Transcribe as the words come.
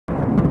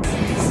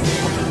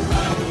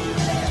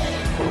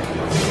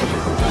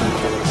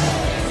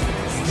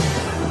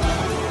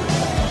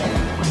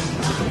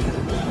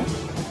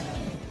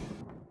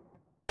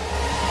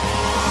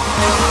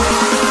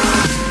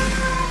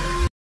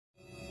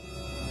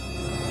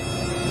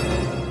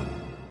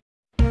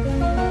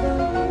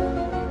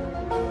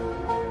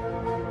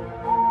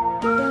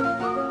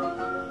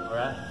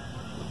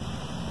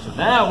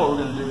now what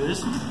we're gonna do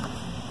is,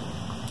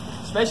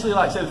 especially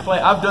like say the clay,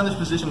 I've done this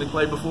position with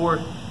clay before,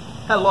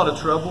 had a lot of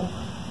trouble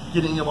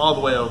getting him all the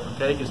way over,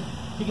 okay? Because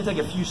he can take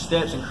a few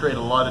steps and create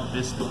a lot of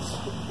distance,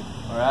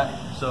 all right?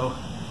 So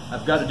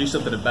I've got to do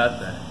something about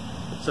that.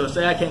 So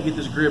say I can't get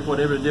this grip,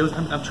 whatever it is,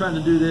 I'm trying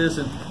to do this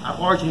and I'm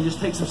arching, he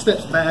just takes some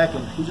steps back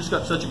and he just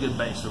got such a good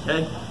base,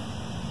 okay?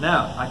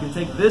 Now, I can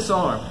take this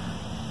arm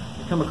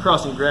and come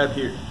across and grab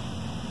here,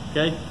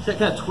 okay? See that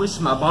kind of twists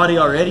my body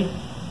already?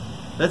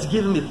 That's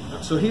giving me,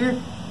 so here,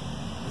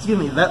 it's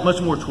giving me that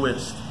much more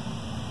twist,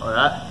 all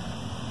right?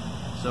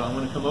 So I'm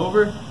gonna come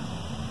over,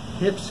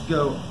 hips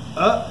go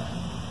up,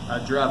 I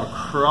drive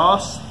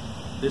across,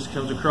 this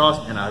comes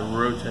across, and I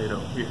rotate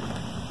over here.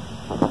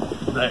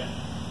 There,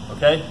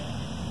 okay?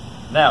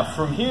 Now,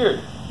 from here,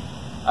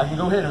 I can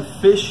go ahead and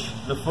fish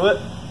the foot.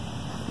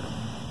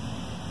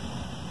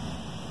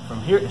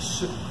 From here,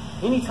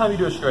 anytime you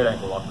do a straight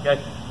ankle lock, okay?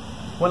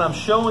 When I'm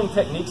showing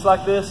techniques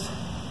like this,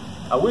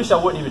 I wish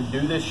I wouldn't even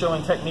do this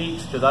showing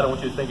techniques because I don't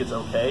want you to think it's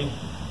okay.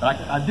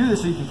 But I do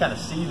this so you can kind of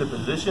see the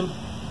position.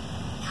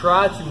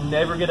 Try to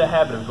never get a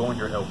habit of going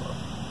to your elbow.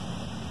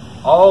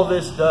 All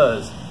this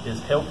does is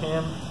help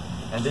him,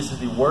 and this is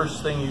the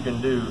worst thing you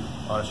can do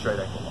on a straight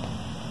ankle lock.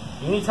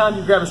 Anytime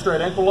you grab a straight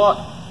ankle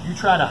lock, you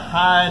try to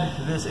hide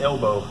this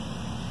elbow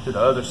to the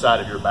other side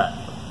of your back,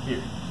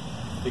 here.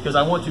 Because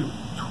I want to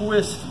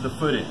twist the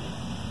foot in,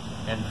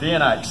 and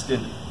then I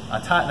extend it. I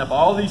tighten up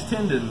all these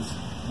tendons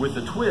with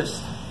the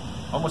twist,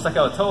 almost like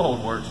how a toe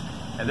hold works,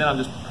 and then I'm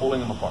just pulling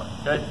them apart,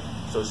 okay?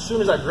 So as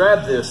soon as I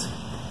grab this,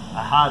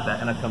 I hide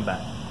that and I come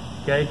back,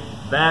 okay?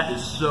 That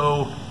is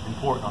so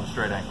important on a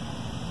straight ankle.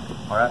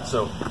 All right,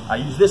 so I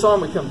use this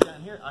arm, we come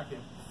down here, I can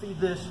feed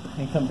this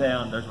and come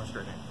down, there's my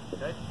straight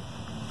ankle, okay?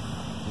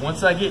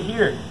 Once I get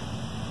here,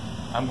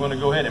 I'm gonna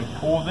go ahead and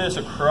pull this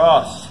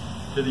across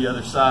to the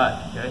other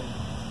side, okay?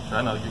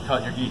 Try not to get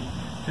caught in your gi,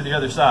 to the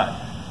other side.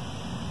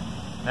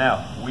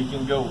 Now, we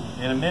can go,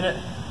 in a minute,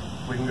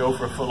 we can go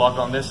for a foot lock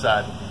on this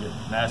side and get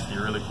nasty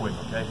really quick,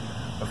 okay?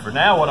 But for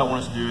now, what I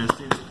want us to do is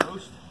see this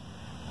post.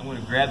 I'm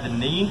gonna grab the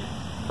knee,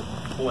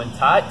 pull in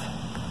tight.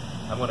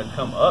 I'm gonna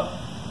come up.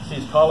 See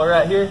his collar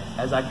right here?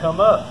 As I come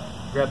up,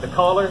 grab the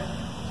collar,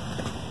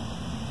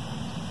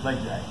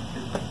 leg drag.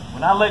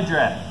 When I leg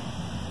drag,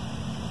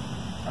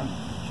 I'm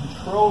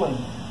controlling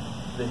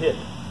the hip.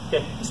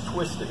 Okay, it's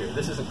twisted here.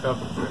 This isn't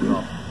comfortable at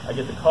all. I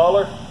get the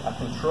collar, I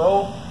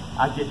control,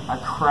 I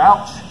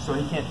crouch so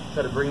he can't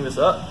try to bring this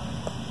up.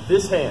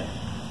 This hand,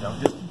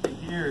 just keep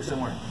it here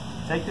somewhere.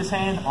 Take this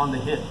hand on the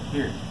hip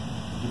here.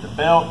 Get the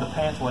belt, the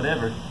pants,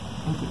 whatever,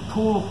 and you can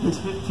pull his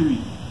hip to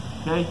you,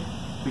 okay?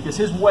 Because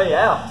his way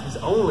out, his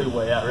only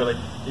way out really,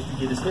 is to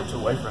get his hips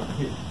away from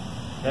here,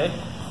 okay?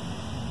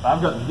 If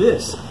I've got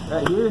this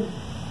right here,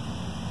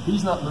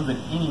 he's not moving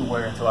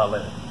anywhere until I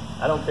let him.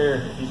 I don't care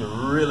if he's a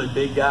really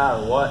big guy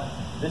or what.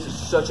 This is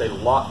such a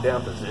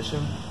lockdown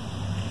position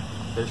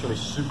that it's gonna be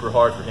super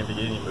hard for him to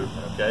get any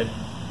movement, okay?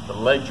 The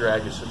leg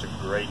drag is such a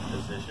great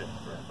position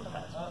for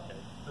passing, okay?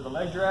 For the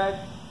leg drag,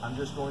 I'm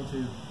just going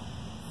to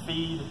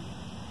feed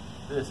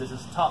this. This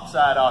is top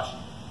side ashi,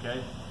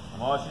 okay? I'm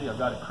ashi, I've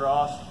got it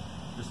crossed,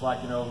 just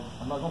like, you know,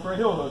 I'm not going for a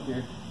heel hook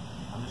here.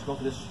 I'm just going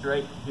for this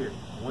straight here.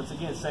 Once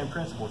again, same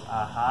principles.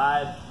 I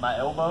hide my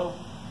elbow,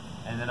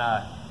 and then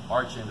I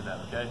arch into that,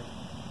 okay?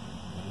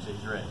 And you see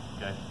he's ready,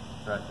 okay?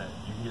 Right there.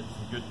 You can get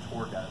some good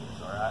torque out of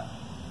this, all right?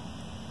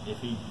 If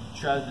he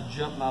tries to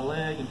jump my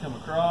leg and come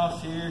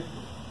across here,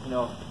 you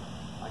know,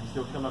 I can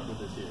still come up with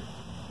this here.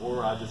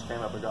 Or I just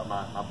came up and got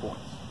my points,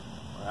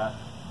 all right?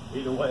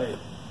 Either way,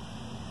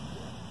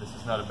 this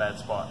is not a bad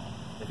spot.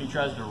 If he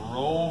tries to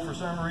roll for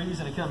some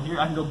reason and come here,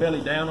 I can go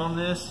belly down on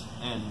this,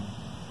 and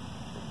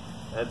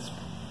that's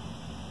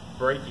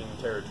breaking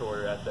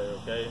territory right there,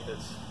 okay?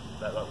 That's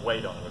that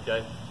weight on it,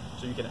 okay?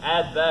 So you can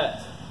add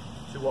that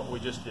to what we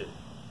just did,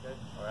 okay?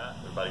 All right,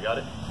 everybody got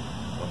it?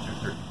 1,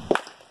 2, 3.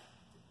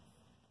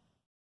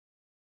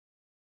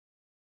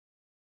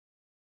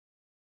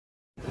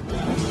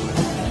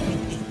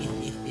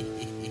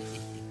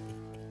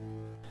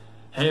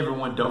 Hey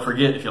everyone, don't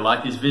forget, if you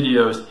like these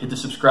videos, hit the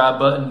subscribe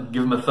button,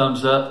 give them a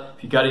thumbs up.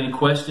 If you got any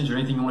questions or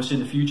anything you want to see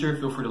in the future,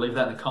 feel free to leave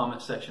that in the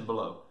comment section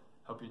below.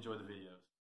 Hope you enjoy the video.